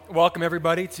Welcome,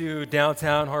 everybody, to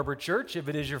Downtown Harbor Church. If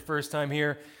it is your first time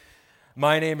here,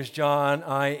 my name is John.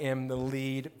 I am the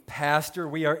lead pastor.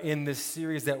 We are in this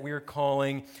series that we are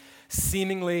calling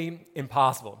Seemingly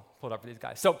Impossible. Pull it up for these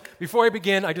guys. So before I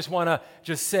begin, I just want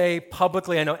to say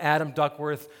publicly, I know Adam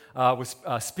Duckworth was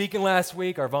speaking last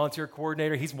week, our volunteer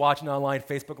coordinator. He's watching online,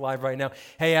 Facebook Live right now.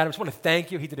 Hey, Adam, I just want to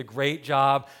thank you. He did a great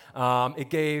job. It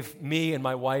gave me and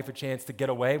my wife a chance to get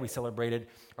away. We celebrated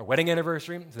our wedding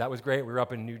anniversary, so that was great. We were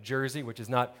up in New Jersey, which is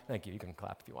not, thank you, you can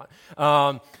clap if you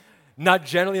want. Not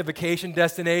generally a vacation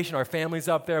destination. Our family's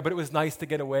up there, but it was nice to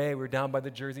get away. We were down by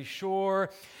the Jersey Shore.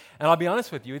 And I'll be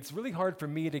honest with you, it's really hard for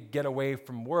me to get away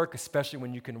from work, especially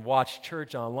when you can watch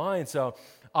church online. So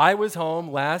I was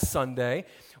home last Sunday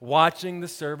watching the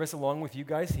service along with you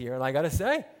guys here, and I got to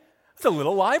say, it's a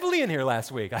little lively in here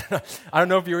last week. I don't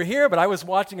know if you were here, but I was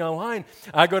watching online.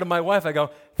 I go to my wife, I go,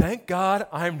 thank God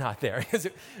I'm not there.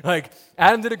 Like,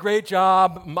 Adam did a great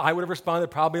job. I would have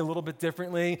responded probably a little bit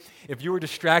differently. If you were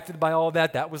distracted by all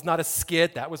that, that was not a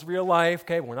skit. That was real life.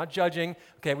 Okay, we're not judging.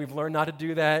 Okay, we've learned not to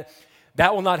do that.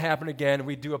 That will not happen again.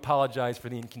 We do apologize for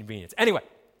the inconvenience. Anyway,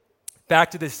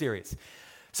 back to this series.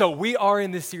 So we are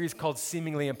in this series called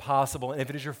Seemingly Impossible. And if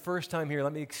it is your first time here,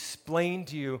 let me explain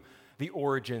to you the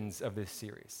origins of this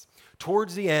series.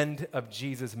 Towards the end of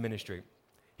Jesus' ministry,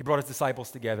 he brought his disciples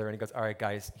together and he goes, all right,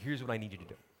 guys, here's what I need you to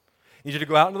do. I need you to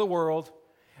go out into the world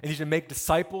and I need you to make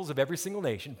disciples of every single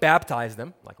nation, baptize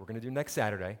them, like we're going to do next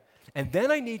Saturday, and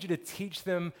then I need you to teach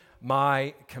them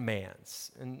my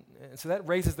commands. And so that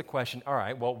raises the question, all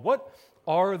right, well, what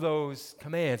are those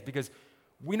commands? Because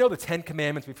we know the 10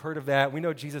 Commandments, we've heard of that. We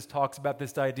know Jesus talks about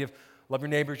this idea of love your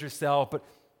neighbors yourself, but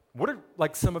what are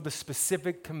like some of the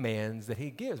specific commands that he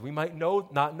gives? We might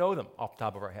not know them off the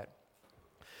top of our head.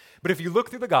 But if you look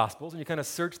through the Gospels and you kind of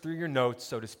search through your notes,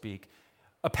 so to speak,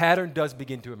 a pattern does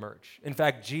begin to emerge. In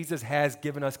fact, Jesus has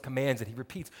given us commands that he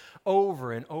repeats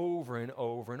over and over and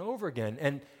over and over again.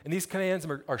 And these commands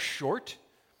are short,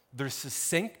 they're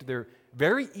succinct, they're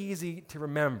very easy to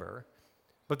remember,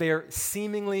 but they are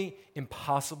seemingly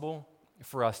impossible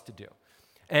for us to do.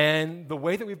 And the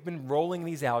way that we've been rolling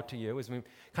these out to you is we've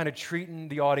kind of treating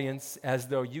the audience as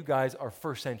though you guys are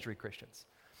first century Christians.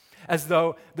 As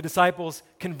though the disciples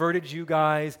converted you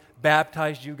guys,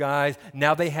 baptized you guys,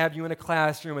 now they have you in a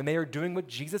classroom and they are doing what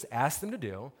Jesus asked them to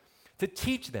do, to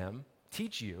teach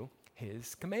you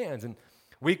his commands. And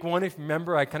week one, if you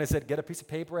remember, I kind of said, get a piece of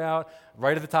paper out,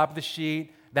 right at the top of the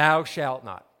sheet, thou shalt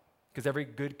not. Because every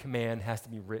good command has to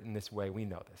be written this way. We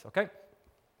know this, okay?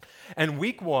 And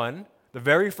week one, the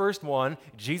very first one,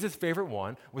 Jesus' favorite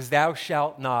one, was thou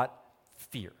shalt not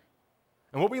fear.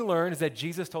 And what we learned is that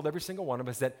Jesus told every single one of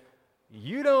us that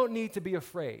you don't need to be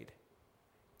afraid,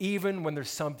 even when there's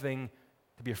something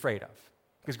to be afraid of.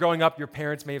 Because growing up, your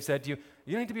parents may have said to you,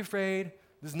 you don't need to be afraid,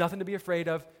 there's nothing to be afraid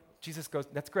of. Jesus goes,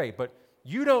 that's great, but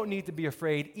you don't need to be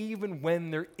afraid even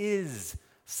when there is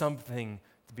something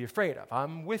to be afraid of.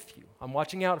 I'm with you, I'm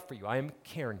watching out for you, I am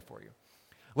caring for you.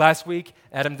 Last week,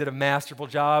 Adam did a masterful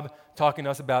job talking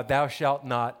to us about thou shalt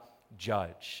not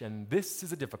judge. And this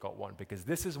is a difficult one because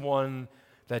this is one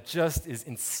that just is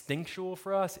instinctual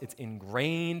for us. It's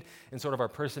ingrained in sort of our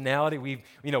personality. We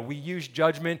use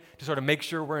judgment to sort of make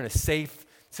sure we're in a safe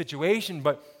situation,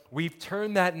 but we've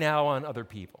turned that now on other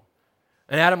people.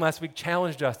 And Adam last week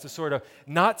challenged us to sort of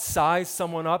not size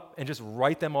someone up and just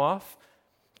write them off.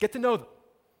 Get to know them.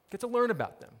 Get to learn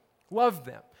about them. Love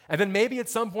them. And then maybe at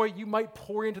some point you might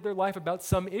pour into their life about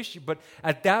some issue, but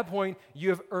at that point you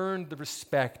have earned the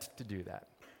respect to do that.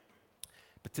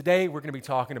 But today we're going to be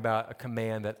talking about a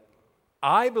command that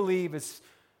I believe is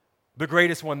the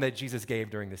greatest one that Jesus gave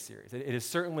during this series. It is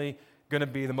certainly going to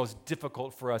be the most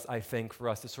difficult for us, I think, for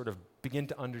us to sort of begin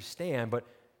to understand. But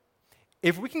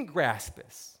if we can grasp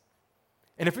this,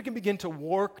 and if we can begin to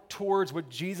work towards what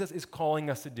Jesus is calling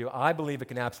us to do, I believe it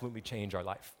can absolutely change our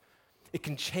life. It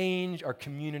can change our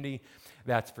community,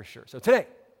 that's for sure. So today,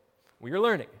 we are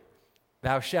learning,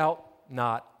 thou shalt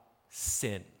not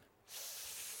sin.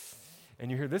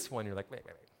 And you hear this one, you're like, wait.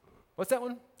 What's that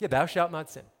one? Yeah, thou shalt not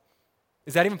sin.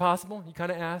 Is that even possible? You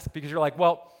kind of ask, because you're like,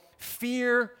 well,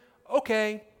 fear,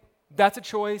 okay, that's a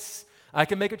choice. I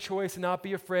can make a choice and not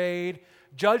be afraid.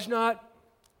 Judge not,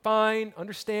 fine,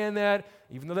 understand that,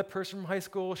 even though that person from high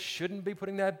school shouldn't be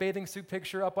putting that bathing suit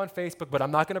picture up on Facebook, but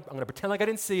I'm going to pretend like I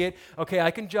didn't see it. Okay,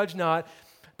 I can judge not,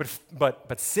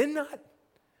 but sin not?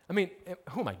 I mean,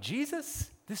 who am I, Jesus?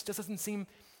 This just doesn't seem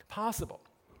possible.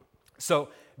 So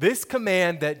this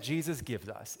command that Jesus gives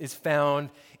us is found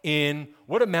in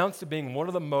what amounts to being one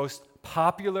of the most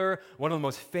popular, one of the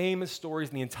most famous stories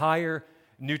in the entire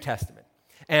New Testament.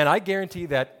 And I guarantee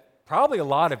that probably a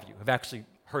lot of you have actually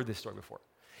heard this story before.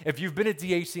 If you've been at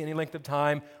DHC any length of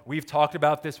time, we've talked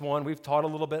about this one. We've taught a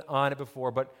little bit on it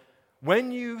before. But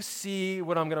when you see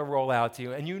what I'm going to roll out to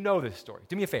you, and you know this story,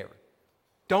 do me a favor.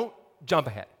 Don't jump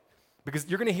ahead. Because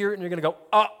you're going to hear it and you're going to go,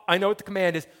 oh, I know what the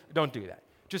command is. Don't do that.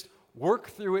 Just work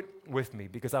through it with me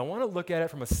because I want to look at it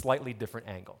from a slightly different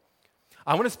angle.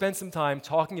 I want to spend some time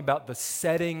talking about the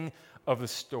setting of the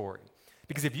story.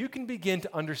 Because if you can begin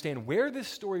to understand where this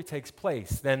story takes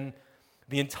place, then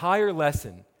the entire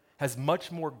lesson has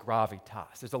much more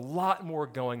gravitas. There's a lot more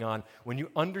going on when you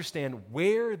understand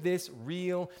where this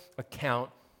real account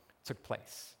took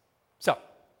place. So,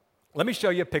 let me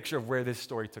show you a picture of where this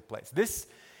story took place. This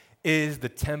is the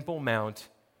Temple Mount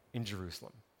in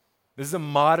Jerusalem. This is a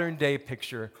modern-day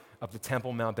picture of the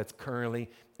Temple Mount that's currently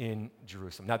in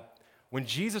Jerusalem. Now, when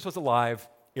Jesus was alive,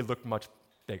 it looked much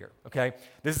bigger, okay?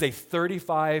 This is a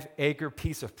 35-acre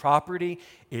piece of property.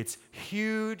 It's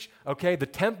huge, okay? The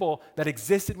temple that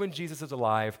existed when Jesus was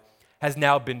alive has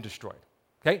now been destroyed,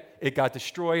 okay? It got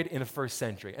destroyed in the first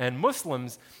century, and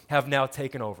Muslims have now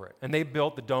taken over it, and they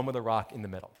built the Dome of the Rock in the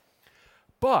middle.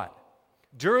 But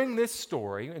during this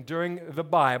story, and during the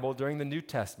Bible, during the New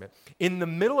Testament, in the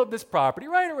middle of this property,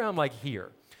 right around like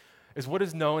here, is what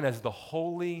is known as the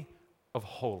Holy of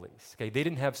Holies. Okay, they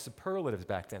didn't have superlatives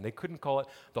back then. They couldn't call it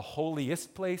the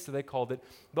holiest place, so they called it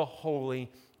the Holy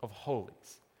of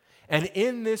Holies. And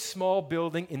in this small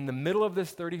building, in the middle of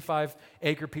this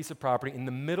 35-acre piece of property, in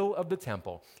the middle of the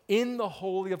temple, in the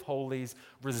Holy of Holies,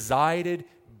 resided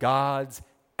God's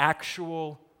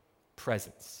actual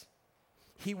presence.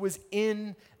 He was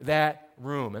in that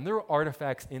room, and there were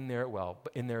artifacts in there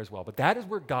as well. But that is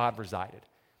where God resided.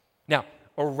 Now,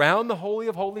 around the Holy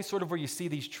of Holies, sort of where you see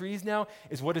these trees now,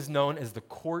 is what is known as the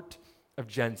Court of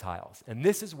Gentiles. And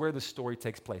this is where the story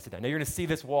takes place today. Now, you're going to see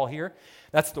this wall here.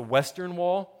 That's the Western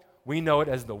Wall. We know it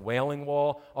as the Wailing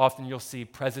Wall. Often you'll see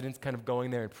presidents kind of going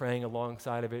there and praying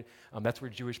alongside of it. That's where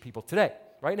Jewish people today,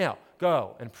 right now,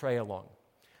 go and pray along.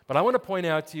 But I want to point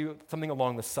out to you something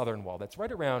along the Southern Wall that's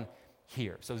right around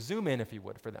here. So zoom in, if you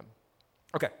would, for them.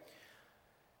 Okay.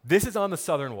 This is on the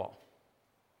Southern Wall.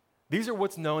 These are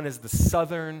what's known as the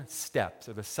Southern Steps,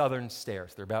 or the Southern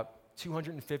Stairs. They're about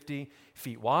 250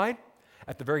 feet wide.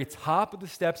 At the very top of the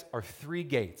steps are 3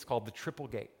 gates called the Triple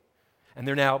Gate, and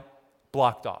they're now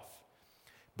blocked off.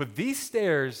 But these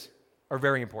stairs are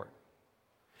very important.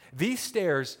 These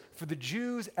stairs, for the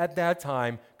Jews at that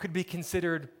time, could be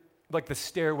considered like the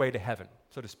stairway to heaven,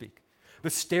 so to speak. The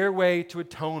stairway to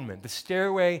atonement, the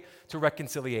stairway to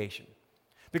reconciliation.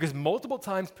 Because multiple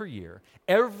times per year,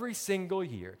 every single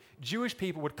year, Jewish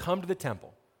people would come to the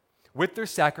temple with their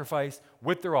sacrifice,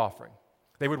 with their offering.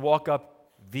 They would walk up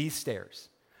these stairs.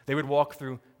 They would walk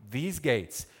through these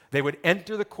gates. They would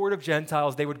enter the court of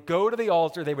Gentiles. They would go to the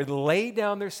altar. They would lay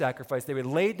down their sacrifice. They would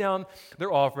lay down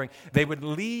their offering. They would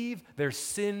leave their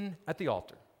sin at the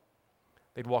altar.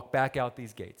 They'd walk back out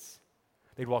these gates.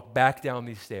 They'd walk back down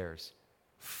these stairs,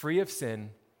 free of sin,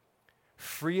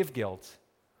 free of guilt,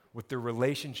 with their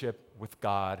relationship with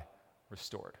God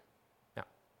restored. Now,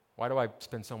 why do I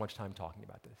spend so much time talking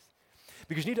about this?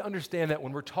 Because you need to understand that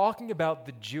when we're talking about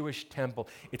the Jewish temple,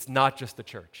 it's not just the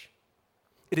church.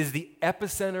 It is the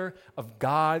epicenter of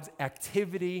God's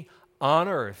activity on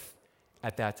earth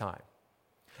at that time.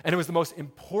 And it was the most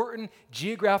important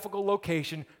geographical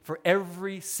location for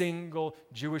every single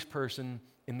Jewish person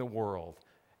in the world.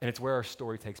 And it's where our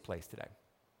story takes place today.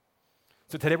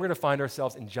 So today we're going to find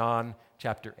ourselves in John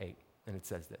chapter 8, and it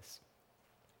says this.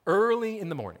 Early in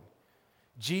the morning,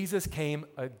 Jesus came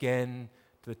again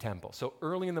to the temple. So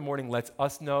early in the morning lets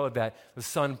us know that the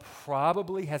sun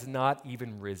probably has not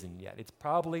even risen yet. It's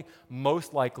probably,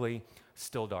 most likely,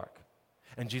 still dark.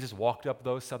 And Jesus walked up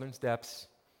those southern steps,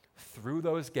 through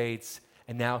those gates,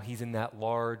 and now he's in that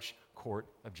large court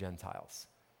of Gentiles.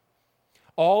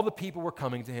 All the people were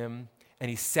coming to him, and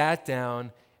he sat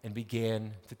down and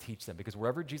began to teach them. Because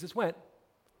wherever Jesus went,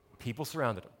 people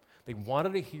surrounded him. They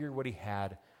wanted to hear what he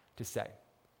had to say.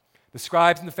 The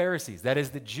scribes and the Pharisees, that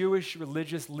is the Jewish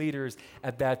religious leaders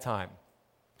at that time,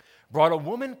 brought a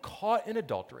woman caught in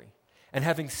adultery, and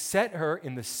having set her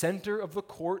in the center of the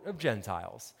court of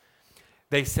Gentiles,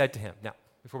 they said to him, now,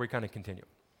 before we kind of continue,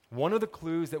 one of the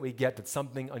clues that we get that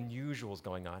something unusual is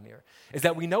going on here is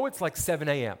that we know it's like 7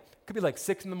 a.m. It could be like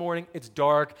 6 in the morning, it's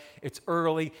dark, it's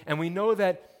early, and we know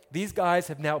that these guys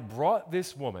have now brought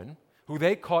this woman who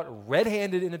they caught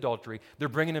red-handed in adultery. They're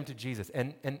bringing him to Jesus.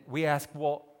 And we ask,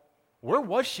 well, where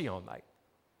was she all night?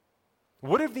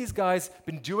 What have these guys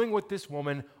been doing with this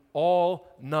woman all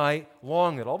night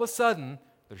long that all of a sudden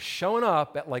they're showing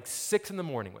up at like 6 in the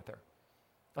morning with her?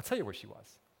 I'll tell you where she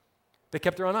was. They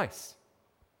kept her on ice.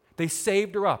 They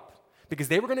saved her up. because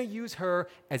they were going to use her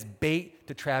as bait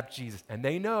to trap Jesus. And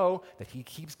they know that he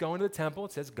keeps going to the temple.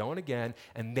 It says going again.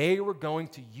 And they were going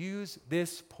to use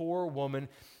this poor woman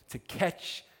to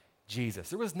catch Jesus.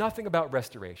 There was nothing about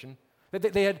restoration.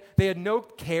 They had no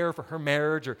care for her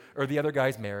marriage or the other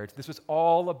guy's marriage. This was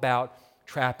all about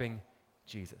trapping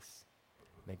Jesus.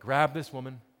 They grabbed this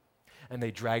woman, and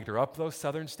they dragged her up those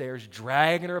southern stairs,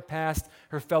 dragging her past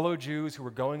her fellow Jews who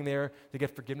were going there to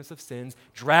get forgiveness of sins,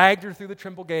 dragged her through the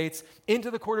temple gates into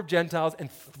the court of Gentiles,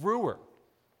 and threw her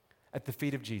at the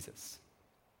feet of Jesus.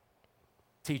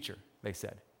 Teacher, they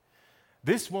said,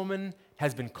 this woman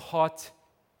has been caught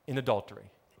in adultery,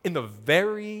 in the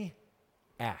very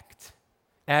act,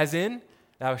 as in,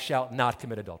 thou shalt not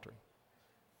commit adultery.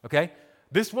 Okay?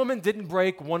 This woman didn't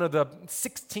break one of the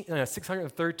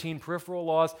 613 peripheral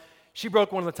laws. She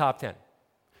broke one of the top 10.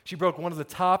 She broke one of the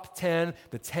top 10,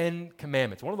 the 10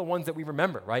 commandments, one of the ones that we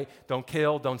remember, right? Don't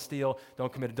kill, don't steal,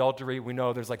 don't commit adultery. We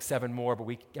know there's like 7 more, but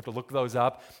we have to look those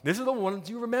up. These are the ones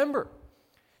you remember.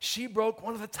 She broke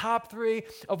one of the top 3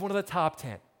 of one of the top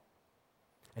 10.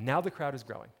 And now the crowd is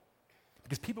growing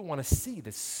because people want to see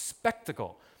this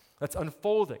spectacle that's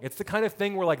unfolding. It's the kind of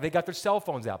thing where like they got their cell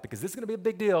phones out because this is going to be a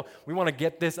big deal. We want to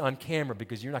get this on camera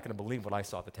because you're not going to believe what I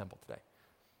saw at the temple today.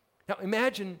 Now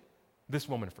imagine this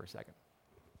woman for a second.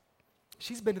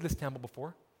 She's been to this temple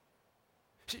before.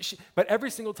 But every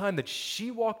single time that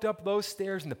she walked up those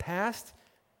stairs in the past,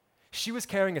 she was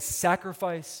carrying a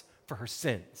sacrifice for her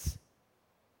sins.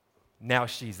 Now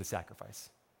she's the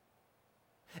sacrifice.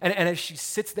 And as she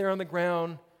sits there on the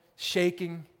ground,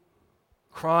 shaking,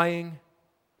 crying,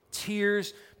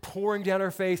 tears pouring down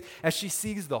her face, as she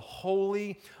sees the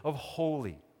Holy of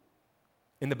Holies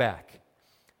in the back,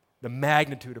 the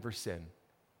magnitude of her sin,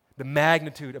 the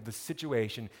magnitude of the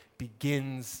situation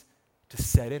begins to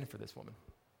set in for this woman.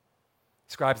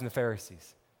 Scribes and the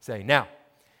Pharisees say, now,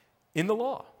 in the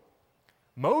law,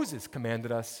 Moses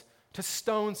commanded us to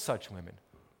stone such women.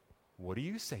 What do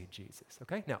you say, Jesus?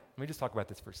 Okay, now, let me just talk about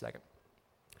this for a second.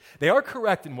 They are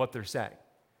correct in what they're saying,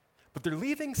 but they're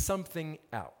leaving something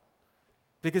out.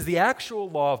 Because the actual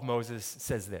law of Moses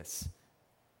says this: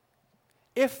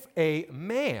 if a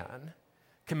man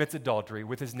commits adultery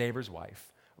with his neighbor's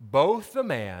wife, both the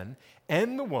man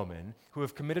and the woman who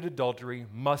have committed adultery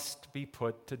must be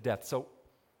put to death. So,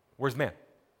 where's the man?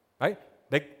 Right?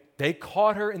 They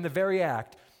caught her in the very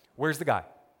act. Where's the guy?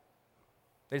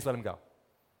 They just let him go.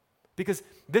 Because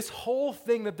this whole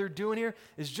thing that they're doing here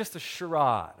is just a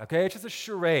charade, okay? It's just a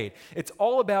charade. It's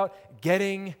all about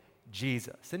getting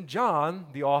Jesus. And John,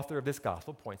 the author of this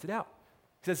gospel, points it out.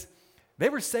 He says, they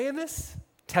were saying this,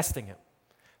 testing him,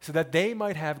 so that they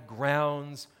might have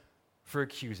grounds for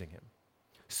accusing him.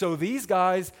 So these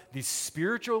guys, these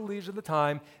spiritual leaders of the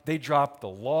time, they dropped the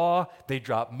law, they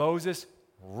dropped Moses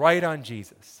right on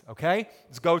Jesus, okay?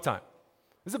 It's go time.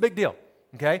 This is a big deal,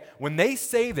 okay? When they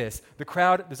say this, the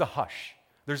crowd, there's a hush.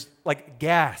 There's like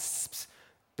gasps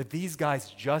that these guys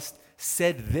just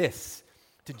said this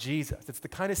to Jesus. It's the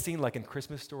kind of scene like in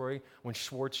Christmas Story when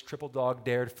Schwartz triple dog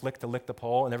dared Flick to lick the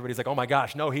pole and everybody's like, oh my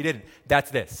gosh, no, he didn't. That's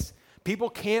this.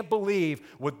 People can't believe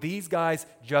what these guys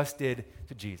just did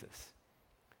to Jesus.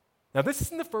 Now, this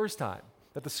isn't the first time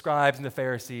that the scribes and the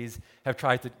Pharisees have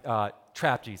tried to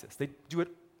trap Jesus. They do it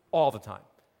all the time.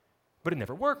 But it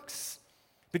never works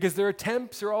because their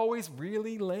attempts are always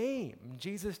really lame.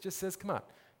 Jesus just says, come on,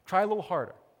 try a little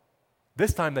harder.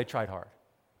 This time they tried hard.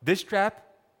 This trap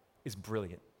is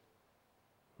brilliant.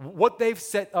 What they've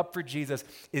set up for Jesus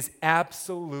is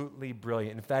absolutely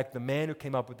brilliant. In fact, the man who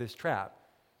came up with this trap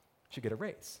should get a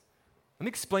raise. Let me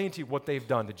explain to you what they've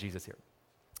done to Jesus here.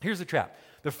 Here's the trap.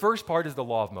 The first part is the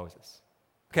law of Moses.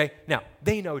 Okay? Now,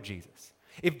 they know Jesus.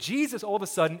 If Jesus all of a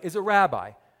sudden is a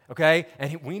rabbi, okay,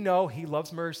 and we know he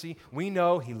loves mercy, we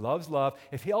know he loves love,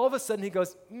 if he all of a sudden he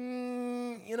goes,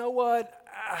 you know what,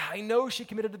 I know she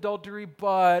committed adultery,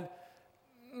 but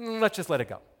let's just let it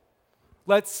go.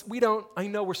 I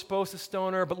know we're supposed to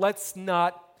stone her, but let's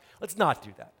not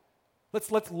do that.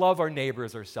 Let's love our neighbor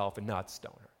as ourselves and not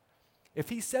stone her. If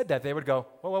he said that, they would go,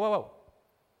 whoa.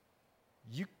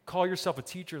 You call yourself a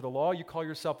teacher of the law, you call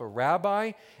yourself a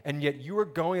rabbi, and yet you are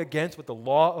going against what the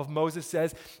law of Moses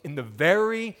says in the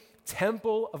very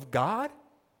temple of God?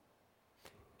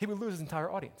 He would lose his entire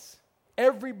audience.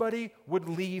 Everybody would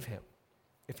leave him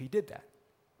if he did that.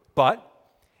 But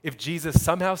if Jesus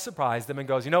somehow surprised them and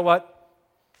goes, you know what?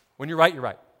 When you're right, you're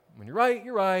right. When you're right,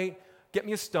 you're right. Get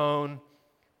me a stone.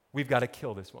 We've got to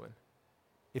kill this woman.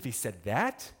 If he said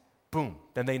that, boom,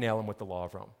 then they nail him with the law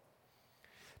of Rome.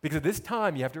 Because at this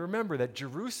time, you have to remember that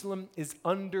Jerusalem is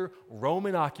under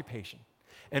Roman occupation.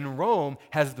 And Rome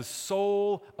has the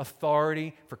sole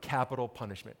authority for capital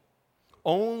punishment.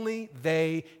 Only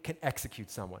they can execute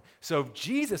someone. So if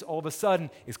Jesus all of a sudden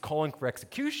is calling for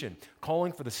execution,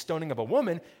 calling for the stoning of a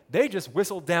woman, they just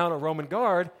whistle down a Roman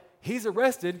guard. He's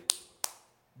arrested.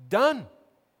 Done.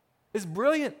 It's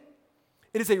brilliant.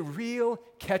 It is a real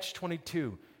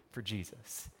catch-22 for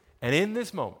Jesus. And in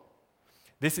this moment,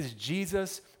 this is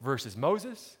Jesus versus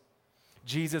Moses,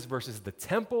 Jesus versus the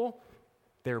temple,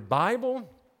 their Bible,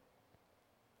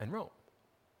 and Rome.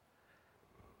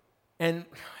 And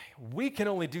we can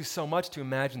only do so much to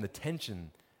imagine the tension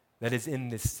that is in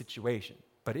this situation,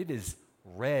 but it is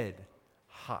red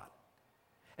hot.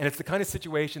 And it's the kind of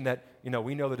situation that,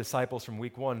 we know the disciples from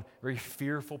week 1, very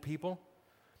fearful people.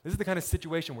 This is the kind of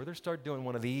situation where they start doing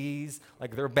one of these,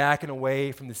 like they're backing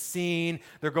away from the scene.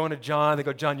 They're going to John. They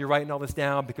go, John, you're writing all this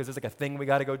down because there's like a thing we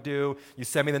got to go do. You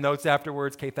send me the notes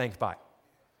afterwards. Okay, thanks, bye.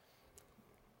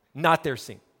 Not their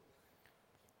scene.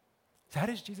 So how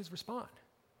does Jesus respond?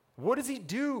 What does he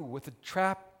do with a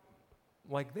trap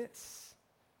like this?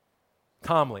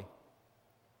 Calmly,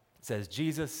 it says,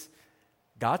 Jesus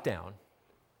got down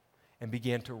and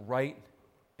began to write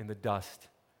in the dust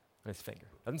on his finger.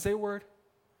 Doesn't say a word.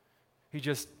 He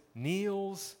just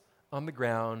kneels on the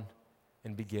ground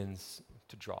and begins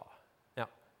to draw. Now,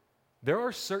 there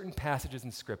are certain passages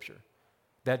in Scripture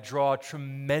that draw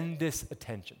tremendous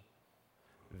attention.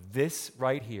 This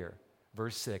right here,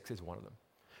 verse 6, is one of them.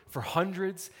 For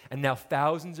hundreds and now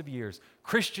thousands of years,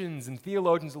 Christians and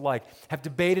theologians alike have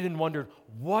debated and wondered,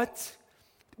 what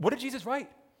did Jesus write?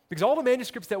 Because all the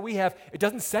manuscripts that we have, it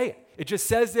doesn't say it. It just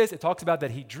says this. It talks about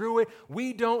that he drew it.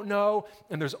 We don't know.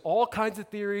 And there's all kinds of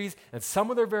theories, and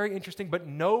some of them are very interesting, but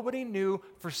nobody knew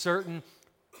for certain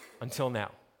until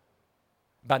now.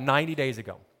 About 90 days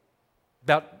ago,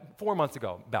 about 4 months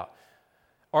ago,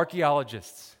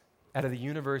 archaeologists out of the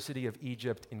University of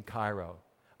Egypt in Cairo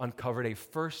uncovered a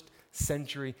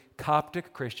first-century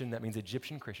Coptic Christian, that means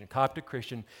Egyptian Christian, Coptic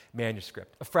Christian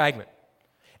manuscript, a fragment.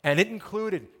 And it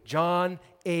included John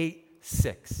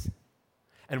 8:6.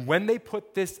 And when they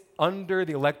put this under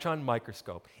the electron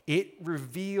microscope, it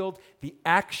revealed the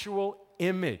actual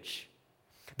image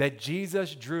that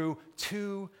Jesus drew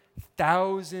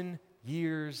 2,000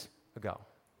 years ago.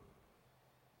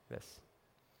 This.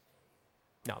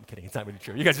 No, I'm kidding. It's not really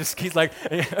true. You guys he's like,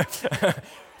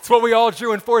 it's what we all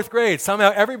drew in 4th grade.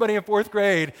 Somehow everybody in 4th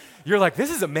grade, you're like, this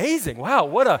is amazing. Wow,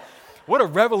 what a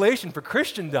revelation for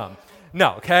Christendom.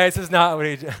 No, okay, this is not what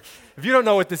he did. If you don't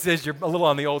know what this is, you're a little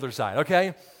on the older side,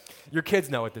 okay? Your kids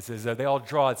know what this is. They all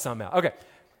draw it somehow. Okay,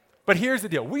 but here's the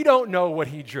deal. We don't know what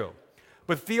he drew,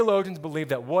 but theologians believe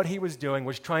that what he was doing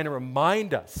was trying to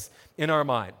remind us in our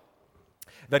mind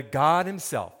that God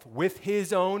himself, with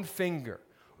his own finger,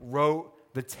 wrote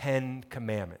the 10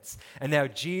 Commandments. And now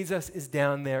Jesus is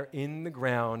down there in the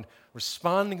ground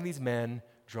responding to these men,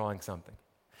 drawing something.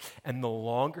 And the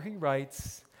longer he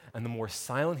writes, and the more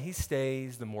silent he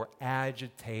stays, the more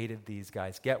agitated these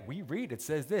guys get. We read, it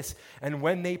says this, and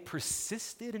when they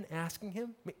persisted in asking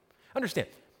him, understand,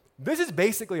 this is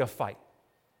basically a fight,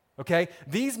 okay?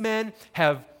 These men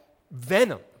have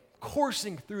venom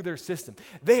coursing through their system.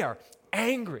 They are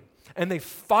angry, and they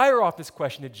fire off this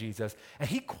question to Jesus, and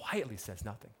he quietly says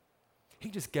nothing. He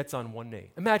just gets on one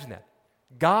knee. Imagine that.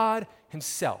 God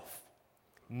himself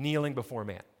kneeling before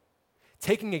man,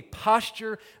 taking a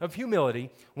posture of humility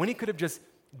when he could have just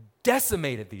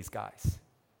decimated these guys.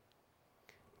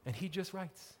 And he just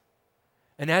writes.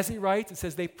 And as he writes, it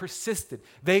says they persisted.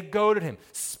 They goaded him.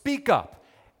 Speak up.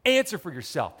 Answer for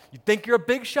yourself. You think you're a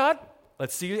big shot?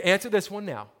 Let's see you answer this one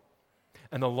now.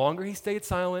 And the longer he stayed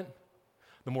silent,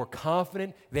 the more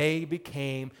confident they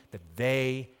became that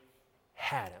they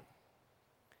had him.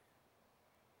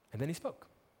 And then he spoke.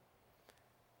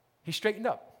 He straightened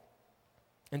up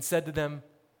and said to them,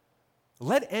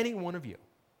 let any one of you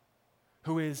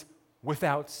who is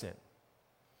without sin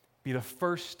be the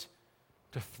first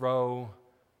to throw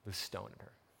the stone at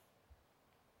her.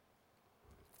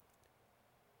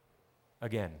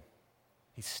 Again,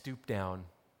 he stooped down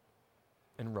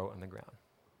and wrote on the ground.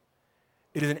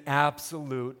 It is an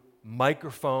absolute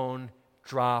microphone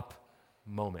drop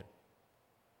moment.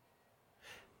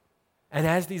 And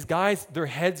as these guys, their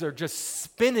heads are just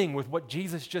spinning with what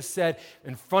Jesus just said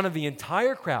in front of the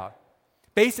entire crowd,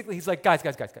 basically he's like, guys.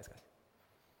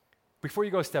 Before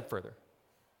you go a step further,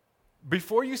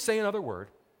 before you say another word,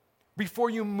 before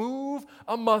you move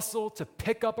a muscle to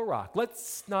pick up a rock,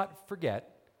 let's not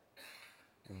forget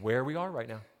where we are right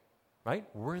now, right?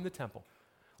 We're in the temple.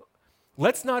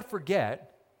 Let's not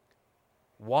forget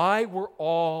why we're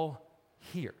all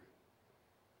here.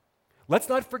 Let's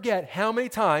not forget how many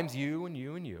times you and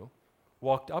you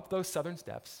walked up those southern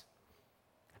steps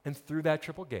and through that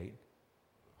triple gate,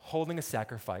 holding a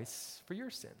sacrifice for your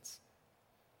sins.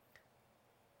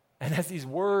 And as these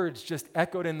words just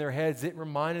echoed in their heads, it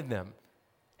reminded them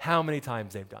how many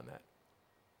times they've done that.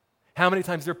 How many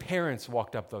times their parents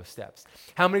walked up those steps.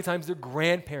 How many times their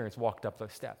grandparents walked up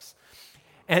those steps.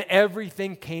 And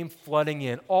everything came flooding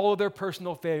in, all of their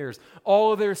personal failures,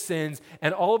 all of their sins,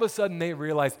 and all of a sudden they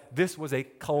realized this was a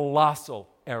colossal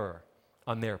error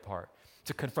on their part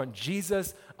to confront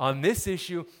Jesus on this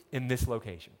issue in this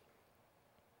location.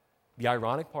 The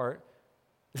ironic part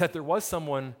is that there was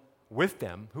someone with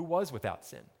them who was without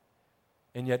sin,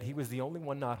 and yet he was the only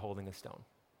one not holding a stone.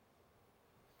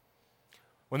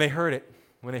 When they heard it,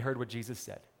 when they heard what Jesus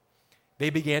said, they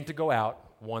began to go out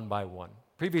one by one.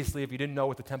 Previously, if you didn't know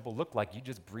what the temple looked like, you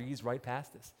just breezed right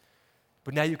past this.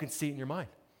 But now you can see it in your mind.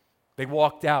 They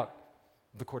walked out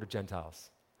the court of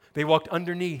Gentiles. They walked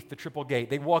underneath the triple gate.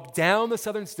 They walked down the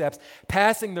southern steps,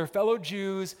 passing their fellow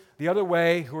Jews the other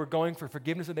way who were going for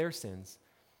forgiveness of their sins.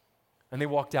 And they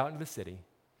walked out into the city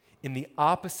in the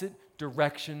opposite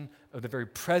direction of the very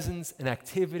presence and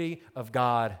activity of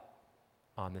God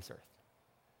on this earth.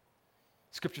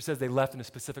 Scripture says they left in a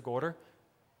specific order,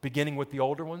 beginning with the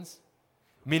older ones,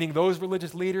 meaning those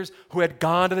religious leaders who had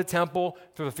gone to the temple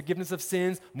for the forgiveness of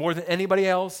sins more than anybody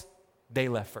else. They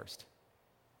left first.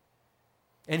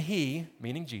 And he,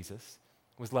 meaning Jesus,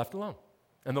 was left alone.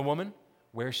 And the woman,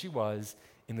 where she was,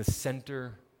 in the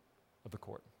center of the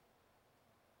court.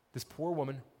 This poor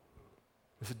woman,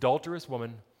 this adulterous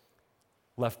woman,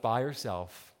 left by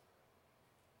herself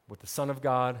with the Son of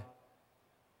God,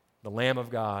 the Lamb of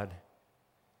God,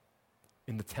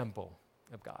 in the temple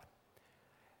of God.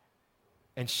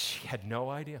 And she had no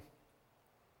idea.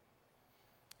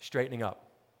 Straightening up,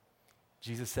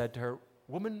 Jesus said to her,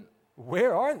 "Woman,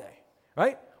 where are they?"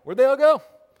 Right? Where'd they all go?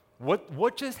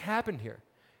 What just happened here?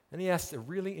 Then he asked a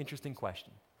really interesting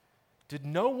question. Did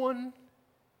no one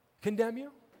condemn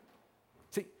you?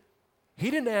 See, he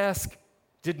didn't ask,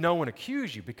 did no one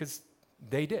accuse you? Because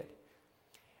they did.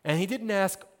 And he didn't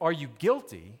ask, are you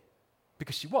guilty?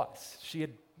 Because she was. She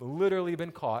had literally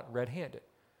been caught red-handed.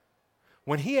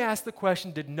 When he asked the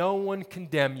question, did no one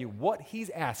condemn you? What he's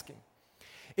asking,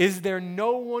 is there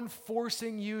no one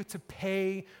forcing you to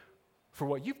pay for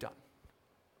what you've done?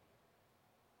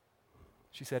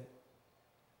 She said,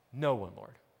 no one,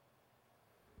 Lord.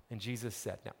 And Jesus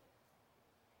said, now,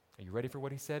 are you ready for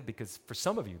what he said? Because for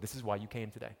some of you, this is why you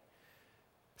came today.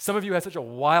 Some of you had such a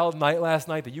wild night last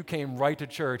night that you came right to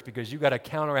church because you got to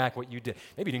counteract what you did.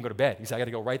 Maybe you didn't go to bed. You said, I got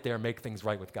to go right there and make things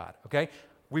right with God, okay?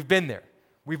 We've been there.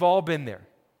 We've all been there.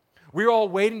 We're all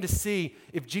waiting to see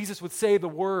if Jesus would say the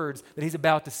words that he's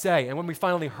about to say. And when we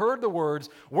finally heard the words,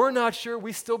 we're not sure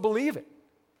we still believe it.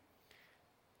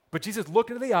 But Jesus looked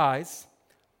into the eyes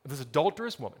of this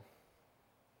adulterous woman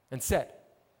and said,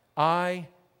 I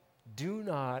do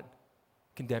not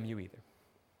condemn you either.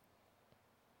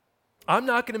 I'm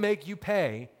not going to make you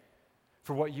pay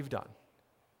for what you've done.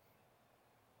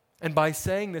 And by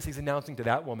saying this, he's announcing to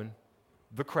that woman,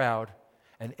 the crowd,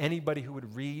 and anybody who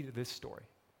would read this story,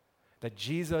 that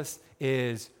Jesus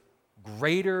is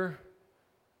greater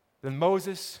than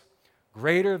Moses,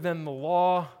 greater than the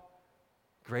law,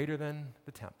 greater than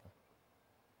the temple.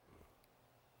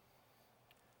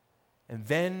 And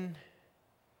then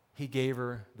he gave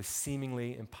her the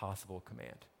seemingly impossible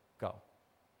command. Go.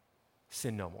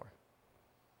 Sin no more.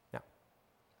 Now,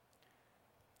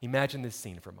 imagine this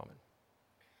scene for a moment.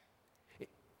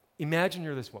 Imagine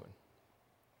you're this woman.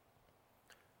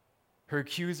 Her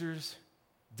accusers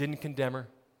didn't condemn her.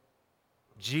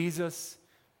 Jesus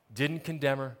didn't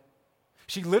condemn her.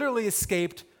 She literally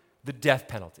escaped the death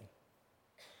penalty.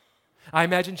 I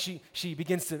imagine she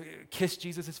begins to kiss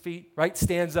Jesus' feet, right?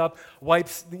 Stands up,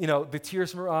 wipes, the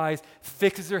tears from her eyes,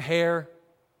 fixes her hair.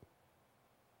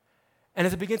 And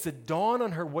as it begins to dawn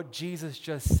on her what Jesus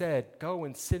just said, go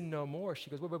and sin no more, she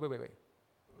goes, wait.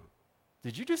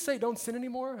 Did you just say don't sin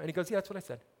anymore? And he goes, yeah, that's what I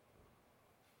said.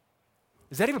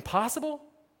 Is that even possible?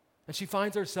 And she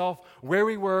finds herself where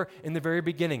we were in the very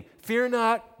beginning. Fear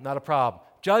not a problem.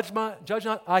 Judge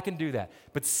not, I can do that.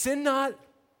 But sin not?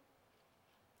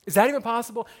 Is that even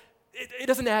possible? It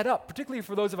doesn't add up, particularly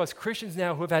for those of us Christians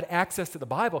now who have had access to the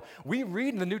Bible. We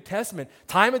read in the New Testament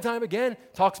time and time again,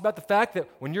 talks about the fact that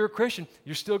when you're a Christian,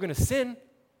 you're still going to sin.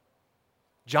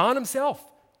 John himself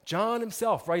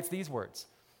writes these words.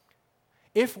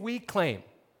 If we claim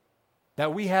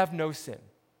that we have no sin,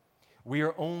 we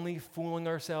are only fooling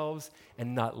ourselves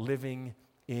and not living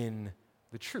in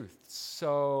the truth.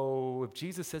 So if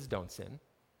Jesus says don't sin,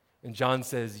 and John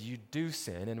says you do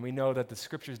sin, and we know that the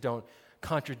scriptures don't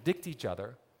contradict each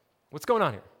other, what's going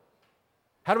on here?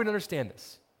 How do we understand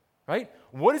this? right?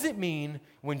 What does it mean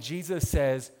when Jesus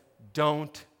says,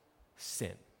 don't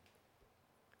sin?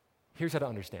 Here's how to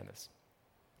understand this.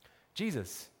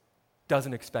 Jesus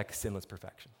doesn't expect sinless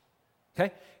perfection.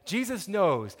 Okay? Jesus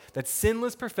knows that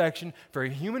sinless perfection for a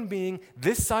human being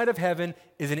this side of heaven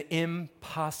is an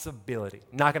impossibility.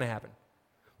 Not going to happen.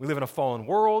 We live in a fallen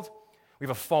world. We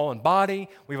have a fallen body.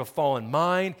 We have a fallen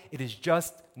mind. It is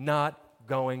just not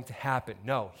going to happen.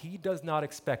 No, he does not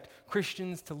expect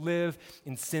Christians to live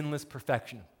in sinless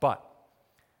perfection. But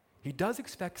he does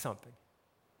expect something.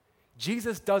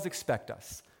 Jesus does expect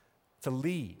us to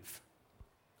leave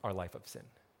our life of sin.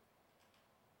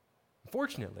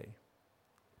 Unfortunately,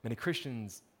 many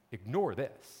Christians ignore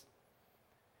this.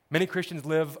 Many Christians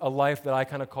live a life that I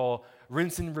kind of call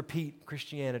rinse and repeat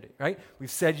Christianity, right?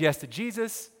 We've said yes to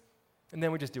Jesus, and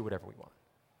then we just do whatever we want,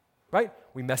 right?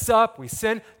 We mess up, we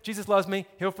sin. Jesus loves me,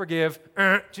 he'll forgive.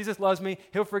 Jesus loves me,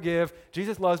 he'll forgive.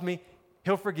 Jesus loves me,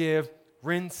 he'll forgive.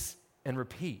 Rinse and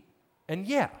repeat. And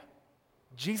yeah,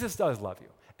 Jesus does love you.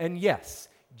 And yes,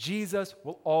 Jesus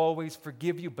will always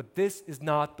forgive you, but this is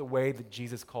not the way that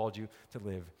Jesus called you to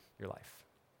live your life.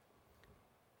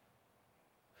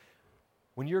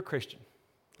 When you're a Christian,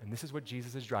 and this is what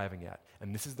Jesus is driving at,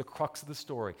 and this is the crux of the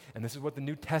story, and this is what the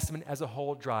New Testament as a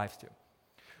whole drives to.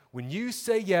 When you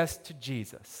say yes to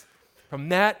Jesus, from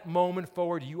that moment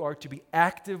forward, you are to be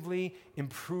actively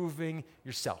improving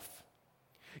yourself.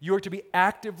 You are to be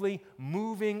actively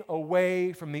moving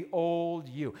away from the old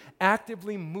you,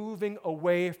 actively moving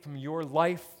away from your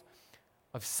life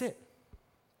of sin.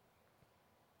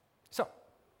 So,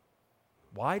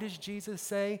 why does Jesus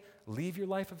say, leave your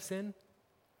life of sin?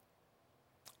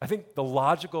 I think the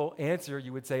logical answer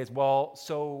you would say is, well,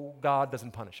 so God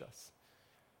doesn't punish us.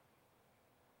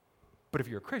 But if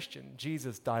you're a Christian,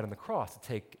 Jesus died on the cross to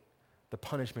take the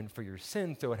punishment for your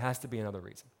sin, so it has to be another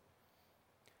reason.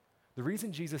 The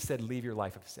reason Jesus said, leave your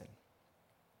life of sin,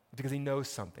 is because he knows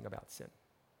something about sin.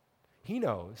 He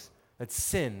knows that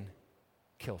sin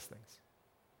kills things.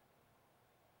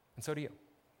 And so do you.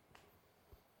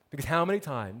 Because how many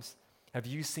times have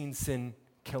you seen sin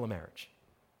kill a marriage?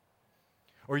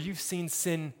 Or you've seen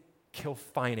sin kill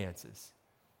finances?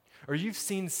 Or you've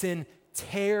seen sin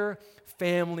tear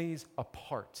families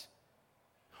apart?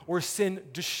 Or sin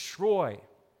destroy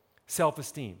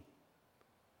self-esteem?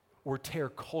 Or tear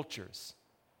cultures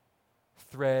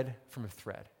thread from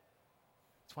thread?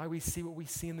 That's why we see what we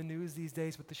see in the news these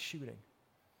days with the shooting.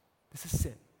 This is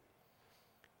sin.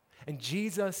 And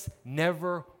Jesus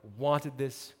never wanted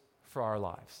this for our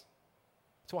lives.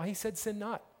 That's why he said sin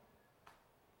not.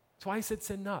 That's why he said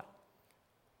sin not.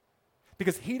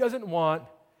 Because he doesn't want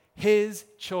his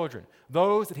children,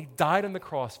 those that he died on the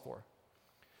cross for,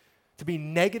 to be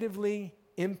negatively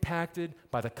impacted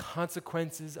by the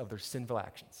consequences of their sinful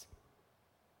actions.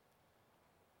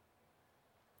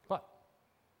 But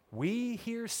we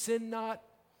hear sin not,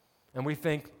 and we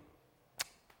think,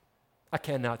 I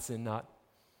cannot sin not.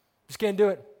 Just can't do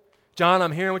it. John,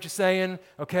 I'm hearing what you're saying,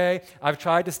 okay? I've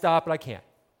tried to stop, but I can't.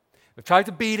 I've tried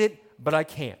to beat it, but I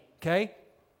can't, okay?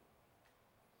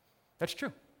 That's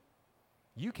true.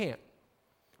 You can't.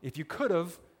 If you could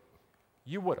have,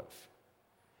 you would have.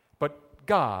 But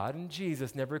God and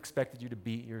Jesus never expected you to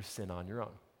beat your sin on your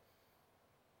own.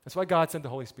 That's why God sent the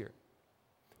Holy Spirit.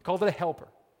 He called it a helper,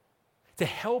 to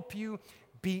help you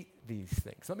beat these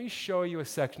things. Let me show you a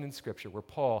section in Scripture where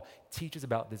Paul teaches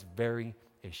about this very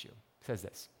issue. It says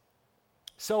this,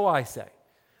 so I say,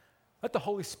 let the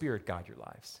Holy Spirit guide your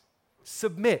lives.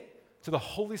 Submit to the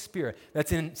Holy Spirit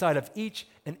that's inside of each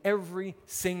and every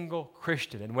single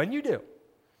Christian. And when you do,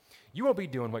 you won't be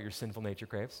doing what your sinful nature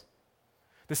craves.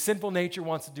 The sinful nature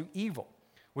wants to do evil,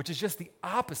 which is just the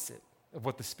opposite of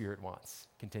what the Spirit wants.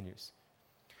 Continues.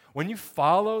 When you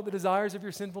follow the desires of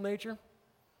your sinful nature,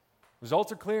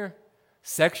 results are clear.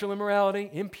 Sexual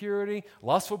immorality, impurity,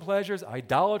 lustful pleasures,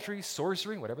 idolatry,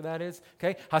 sorcery, whatever that is,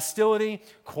 okay? Hostility,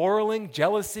 quarreling,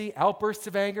 jealousy, outbursts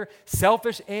of anger,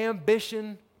 selfish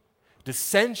ambition,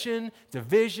 dissension,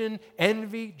 division,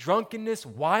 envy, drunkenness,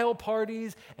 wild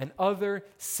parties, and other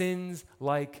sins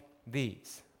like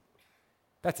these.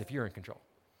 That's if you're in control.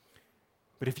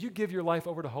 But if you give your life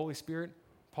over to the Holy Spirit,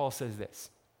 Paul says this,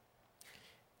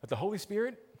 that the Holy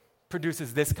Spirit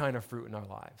produces this kind of fruit in our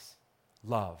lives: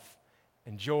 love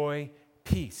and joy,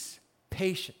 peace,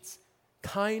 patience,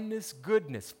 kindness,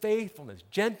 goodness, faithfulness,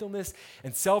 gentleness,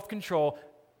 and self-control.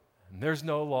 And there's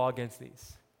no law against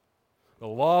these. The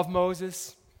law of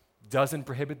Moses doesn't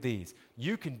prohibit these.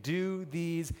 You can do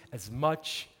these as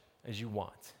much as you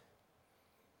want.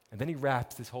 And then he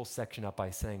wraps this whole section up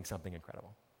by saying something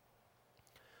incredible.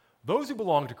 Those who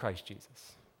belong to Christ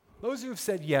Jesus, those who have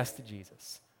said yes to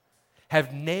Jesus,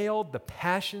 have nailed the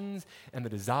passions and the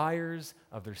desires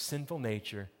of their sinful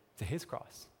nature to his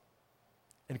cross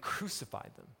and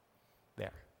crucified them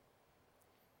there.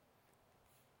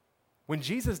 When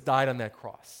Jesus died on that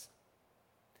cross,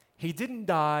 he didn't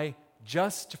die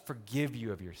just to forgive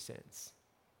you of your sins.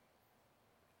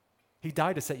 He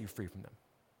died to set you free from them.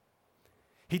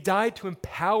 He died to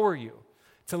empower you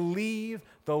to leave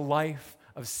the life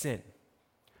of sin,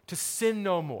 to sin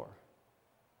no more,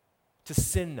 to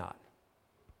sin not,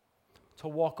 to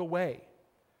walk away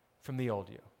from the old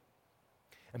you.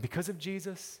 And because of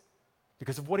Jesus,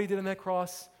 because of what he did on that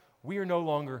cross, we are no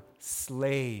longer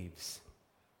slaves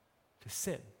to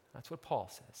sin. That's what Paul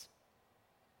says.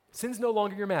 Sin's no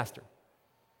longer your master.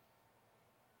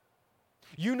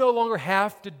 You no longer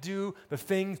have to do the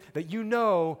things that you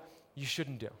know you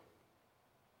shouldn't do.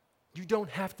 You don't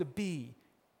have to be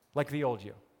like the old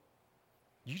you.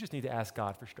 You just need to ask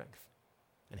God for strength,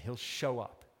 and he'll show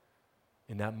up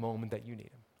in that moment that you need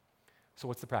him. So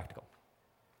what's the practical?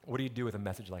 What do you do with a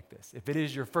message like this? If it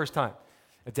is your first time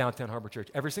at Downtown Harbor Church,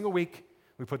 every single week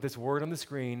we put this word on the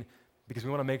screen because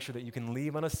we want to make sure that you can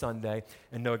leave on a Sunday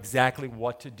and know exactly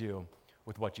what to do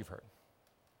with what you've heard.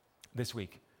 This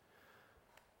week,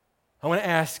 I want to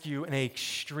ask you an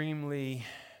extremely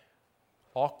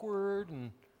awkward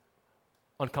and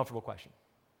uncomfortable question.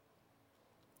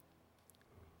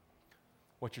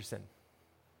 What's your sin?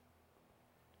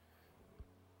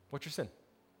 What's your sin?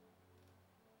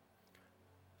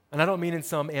 And I don't mean in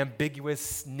some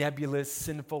ambiguous, nebulous,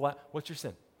 sinful, what's your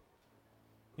sin?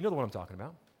 You know the one I'm talking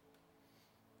about.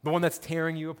 The one that's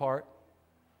tearing you apart.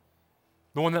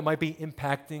 The one that might be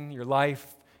impacting your life,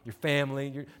 your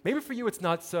family. Maybe for you it's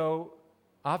not so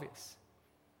obvious.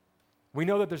 We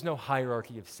know that there's no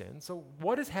hierarchy of sin. So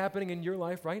what is happening in your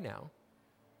life right now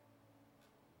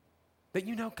that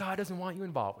you know God doesn't want you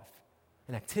involved with?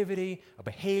 An activity, a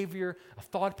behavior, a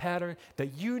thought pattern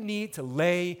that you need to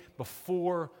lay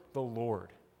before the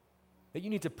Lord, that you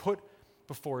need to put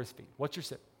before his feet. What's your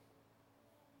sin?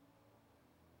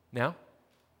 Now,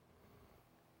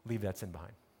 leave that sin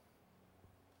behind.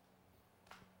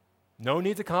 No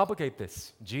need to complicate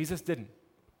this. Jesus didn't.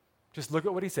 Just look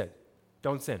at what he said.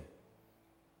 Don't sin.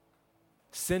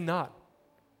 Sin not.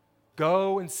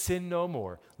 Go and sin no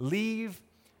more. Leave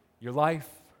your life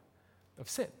of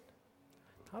sin.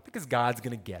 Not because God's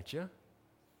going to get you.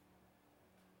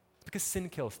 Because sin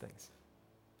kills things.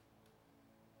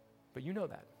 But you know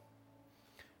that.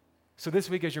 So this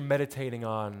week as you're meditating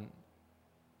on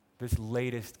this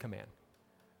latest command,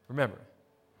 remember,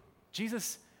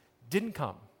 Jesus didn't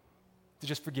come to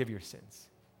just forgive your sins.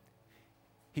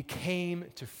 He came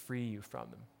to free you from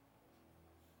them,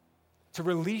 to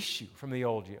release you from the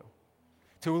old you,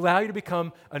 to allow you to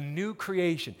become a new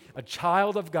creation, a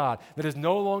child of God that is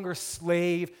no longer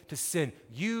slave to sin.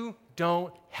 You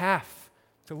don't have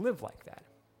to live like that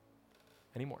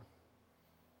anymore.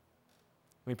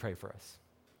 Let me pray for us.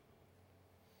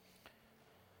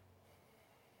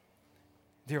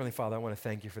 Dear Heavenly Father, I want to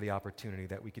thank you for the opportunity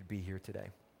that we could be here today.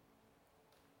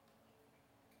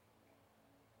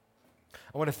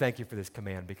 I want to thank you for this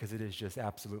command because it is just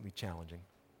absolutely challenging.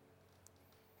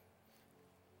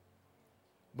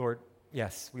 Lord,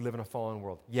 yes, we live in a fallen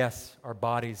world. Yes, our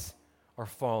bodies are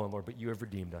fallen, Lord, but you have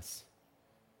redeemed us.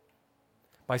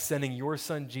 By sending your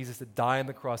son Jesus to die on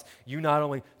the cross, you not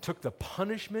only took the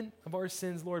punishment of our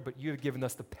sins, Lord, but you have given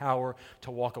us the power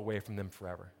to walk away from them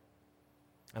forever.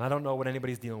 And I don't know what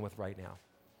anybody's dealing with right now,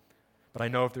 but I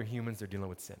know if they're humans, they're dealing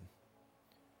with sin.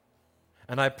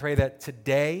 And I pray that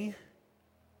today,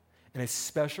 in a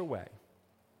special way,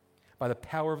 by the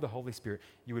power of the Holy Spirit,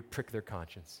 you would prick their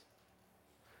conscience.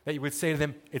 That you would say to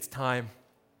them, it's time.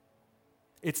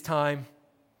 It's time.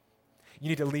 You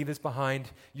need to leave this behind.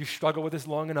 You struggle with this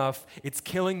long enough. It's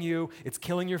killing you. It's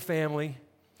killing your family.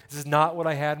 This is not what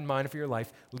I had in mind for your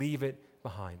life. Leave it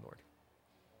behind, Lord.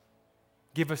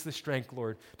 Give us the strength,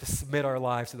 Lord, to submit our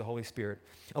lives to the Holy Spirit.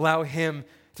 Allow him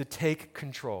to take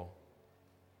control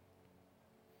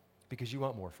because you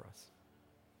want more for us.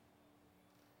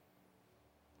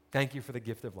 Thank you for the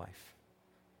gift of life.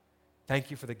 Thank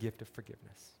you for the gift of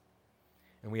forgiveness.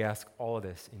 And we ask all of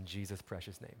this in Jesus'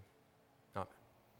 precious name.